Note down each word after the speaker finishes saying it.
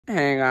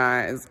Hey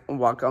guys,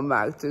 welcome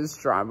back to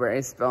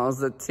Strawberry Spills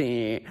the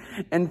Tea.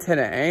 And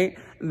today,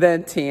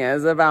 the tea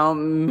is about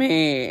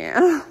me.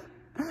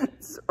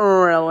 It's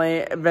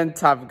really been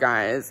tough,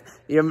 guys.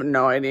 You have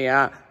no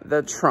idea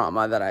the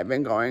trauma that I've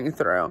been going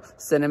through.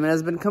 Cinnamon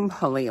has been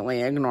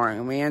completely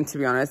ignoring me, and to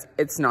be honest,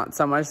 it's not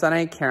so much that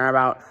I care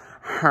about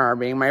her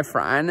being my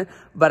friend,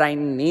 but I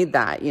need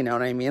that, you know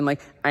what I mean?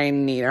 Like, I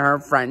need her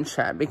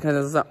friendship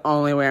because it's the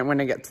only way I'm going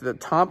to get to the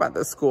top at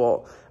the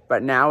school.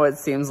 But now it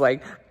seems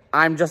like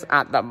I'm just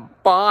at the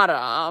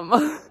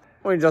bottom.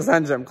 We just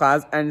had gym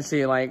class and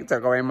she like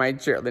took away my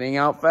cheerleading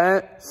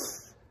outfit.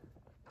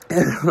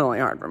 It's really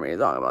hard for me to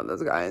talk about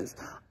this, guys.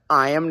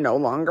 I am no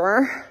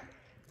longer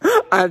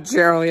a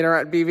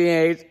cheerleader at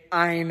BVH.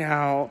 I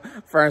know.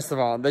 First of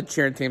all, the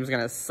cheer team's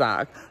gonna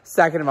suck.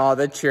 Second of all,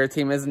 the cheer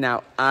team is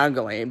now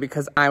ugly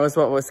because I was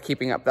what was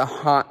keeping up the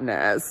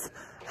hotness.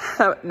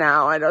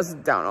 Now I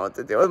just don't know what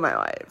to do with my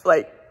life.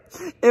 Like,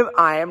 if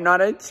I am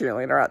not a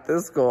cheerleader at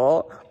this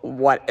school,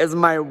 what is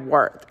my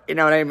worth? You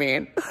know what I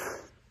mean?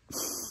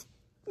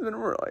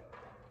 Really.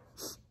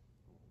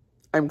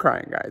 I'm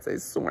crying, guys, I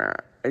swear.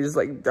 I just,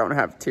 like, don't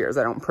have tears.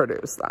 I don't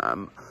produce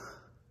them.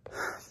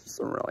 It's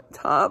really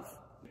tough.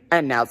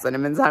 And now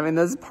Cinnamon's having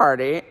this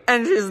party,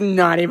 and she's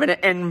not even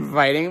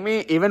inviting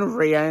me. Even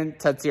Rhea and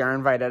Tootsie are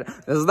invited.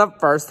 This is the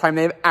first time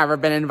they've ever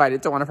been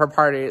invited to one of her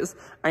parties.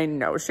 I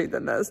know she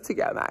did this to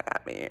get back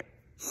at me.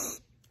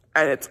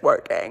 And it's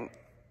working.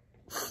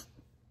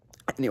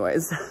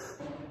 Anyways,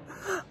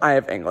 I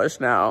have English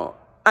now.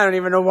 I don't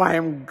even know why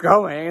I'm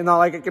going. It's not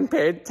like I can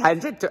pay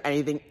attention to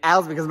anything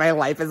else because my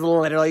life is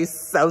literally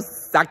so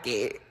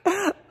sucky.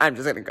 I'm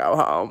just gonna go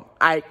home.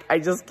 I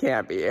just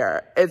can't be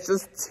here. It's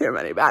just too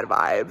many bad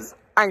vibes.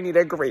 I need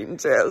a green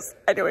juice.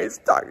 Anyways,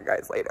 talk to you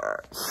guys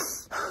later.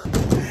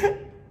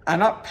 I'm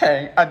not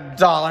paying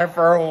 $1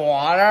 for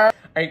water.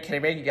 Are you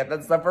kidding me? I can get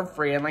that stuff for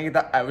free in like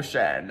the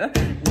ocean.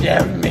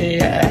 Give me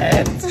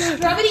it.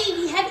 Strawberry,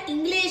 we have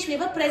English. We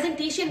have a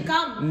presentation.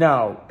 Come.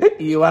 No,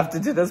 you have to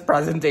do this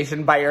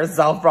presentation by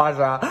yourself,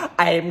 Raja.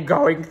 I am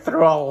going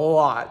through a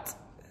lot.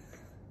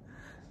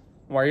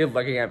 Why are you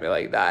looking at me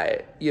like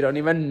that? You don't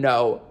even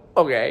know.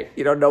 Okay,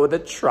 you don't know the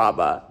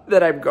trauma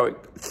that I'm going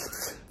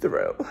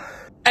through.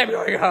 I'm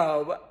going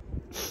home.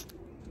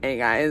 Hey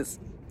guys,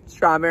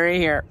 Strawberry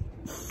here.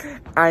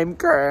 I'm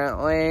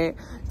currently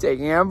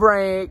taking a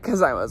break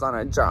because I was on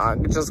a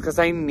jog just because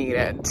I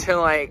needed to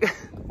like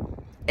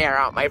air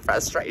out my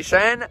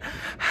frustration.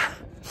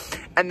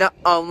 And the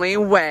only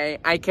way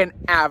I can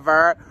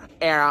ever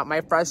air out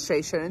my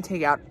frustration and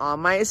take out all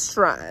my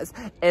stress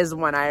is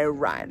when I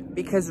run,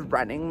 because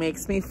running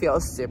makes me feel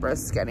super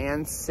skinny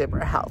and super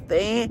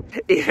healthy.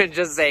 Even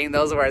just saying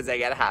those words, I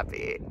get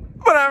happy.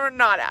 But I'm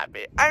not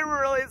happy. I'm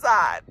really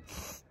sad.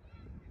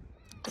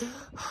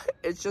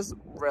 It's just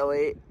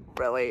really,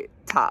 really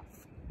tough.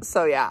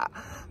 So yeah,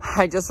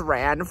 I just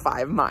ran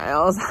 5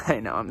 miles. I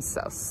know I'm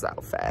so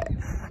fit.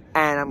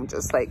 And I'm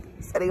just like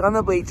sitting on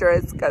the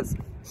bleachers because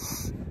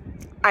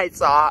I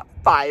saw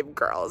 5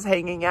 girls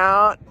hanging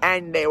out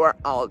and they were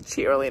all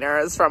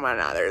cheerleaders from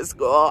another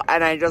school.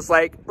 And I just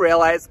like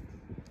realized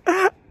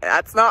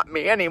that's not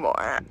me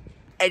anymore.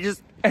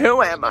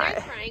 Who am I?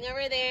 She's crying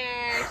over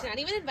there. She's not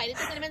even invited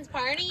to Cinnamon's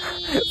party.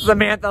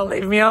 Samantha,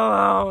 leave me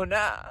alone.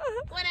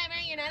 Whatever,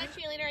 you're not a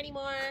cheerleader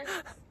anymore.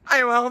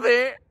 I will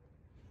be.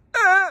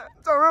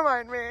 Don't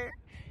remind me.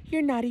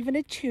 You're not even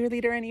a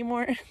cheerleader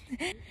anymore.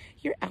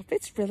 Your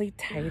outfit's really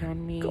tight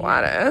on me.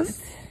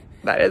 Gladys,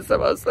 that is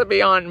supposed to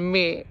be on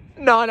me,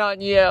 not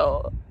on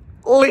you.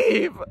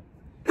 Leave.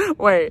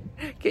 Wait,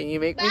 can you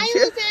make me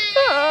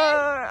cheerleader?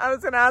 I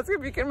was gonna ask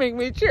if you can make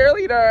me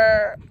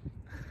cheerleader.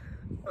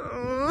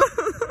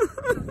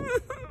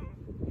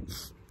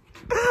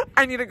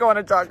 I need to go on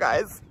a jog,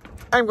 guys.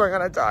 I'm going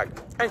on a jog.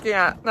 I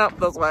can't. No,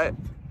 this way.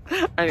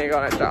 I need to go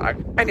on a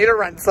jog. I need to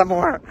run some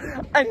more.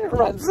 I need to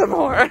run some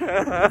more.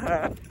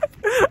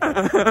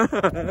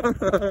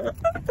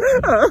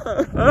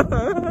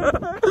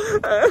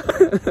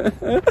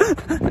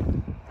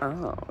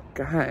 Oh,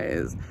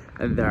 guys,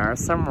 there are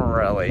some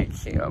really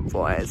cute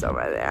boys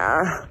over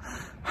there.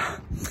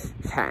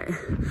 Okay,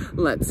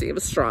 let's see if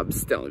Straub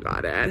still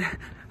got it.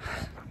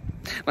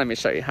 Let me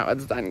show you how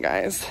it's done,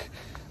 guys.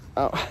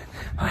 Oh,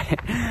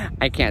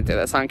 I can't do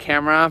this on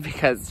camera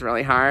because it's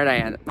really hard.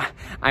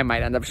 I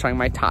might end up showing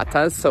my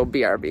tatas, so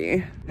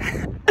BRB.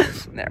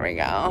 There we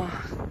go.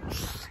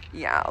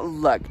 Yeah,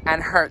 look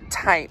at her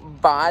tight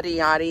body,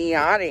 yaddy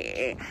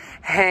yaddy.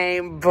 Hey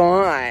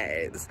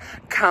boys,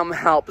 come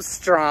help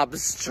Straub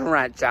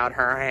stretch out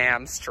her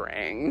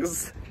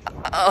hamstrings.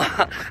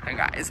 Oh,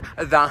 guys,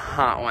 the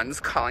hot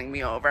one's calling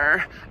me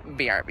over.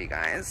 BRB,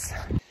 guys.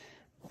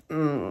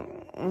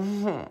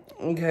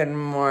 Good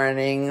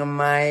morning,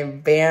 my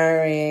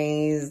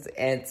berries.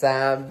 It's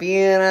a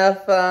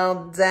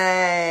beautiful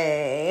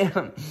day.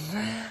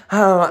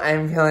 Oh,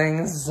 I'm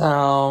feeling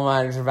so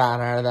much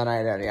better than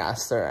I did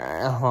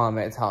yesterday. Let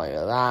me tell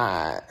you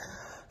that.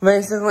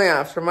 Basically,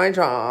 after my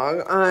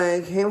jog,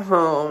 I came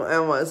home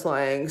and was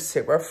like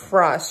super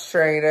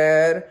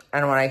frustrated.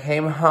 And when I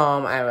came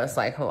home, I was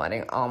like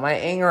letting all my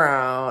anger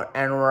out.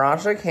 And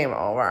Raja came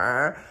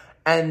over,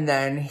 and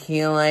then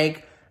he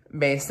like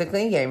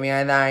basically gave me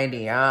the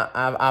idea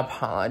of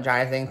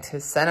apologizing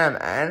to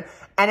Cinnamon.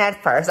 And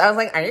at first, I was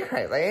like, are you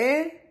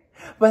crazy?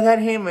 But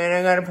then he made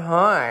a good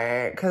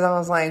point, because I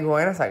was like,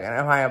 wait a second,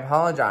 if I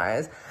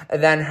apologize,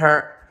 then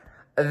her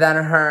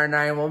and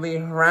I will be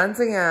friends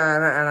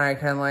again, and I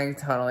can like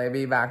totally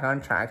be back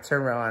on track to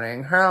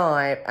ruining her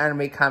life and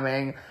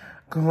becoming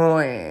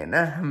queen.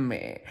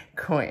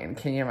 Queen.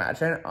 Can you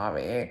imagine?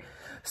 Obvi.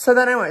 So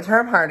then I went to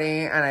her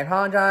party, and I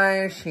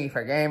apologized. She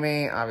forgave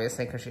me,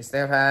 obviously, because she's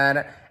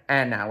stupid.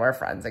 And now we're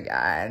friends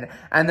again.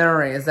 And the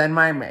reason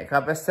my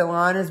makeup is still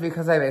on is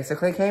because I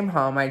basically came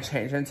home. I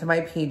changed into my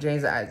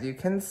PJs, as you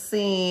can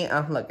see.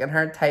 Oh, look at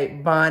her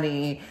tight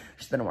body.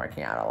 She's been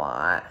working out a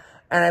lot.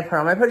 And I put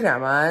on my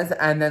pajamas.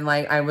 And then,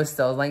 like, I was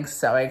still, like,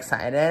 so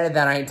excited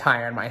that I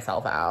tired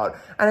myself out.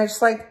 And I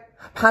just, like,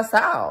 passed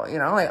out, you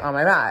know, like, on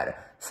my bed.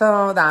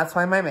 So that's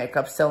why my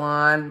makeup's still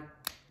on.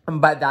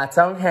 But that's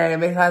okay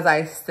because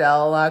I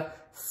still look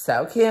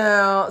so cute.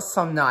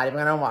 So I'm not even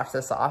gonna wash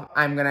this off.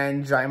 I'm gonna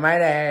enjoy my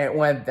day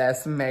with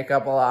this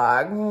makeup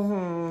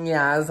look.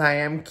 Yes, I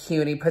am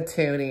cutie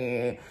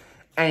patootie.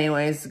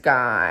 Anyways,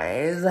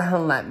 guys,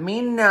 let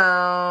me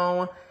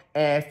know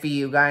if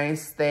you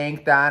guys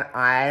think that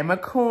I'm a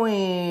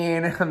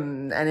queen.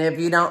 And if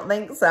you don't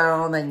think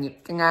so, then you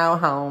can go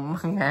home,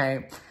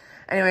 okay?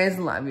 Anyways,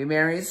 love you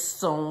very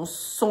so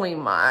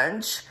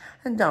much.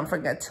 And don't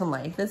forget to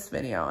like this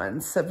video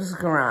and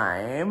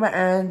subscribe.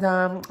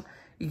 And,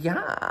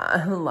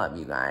 yeah, love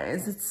you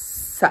guys. It's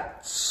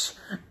such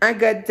a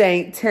good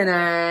day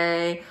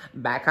today.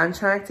 Back on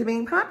track to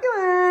being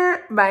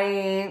popular.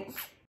 Bye.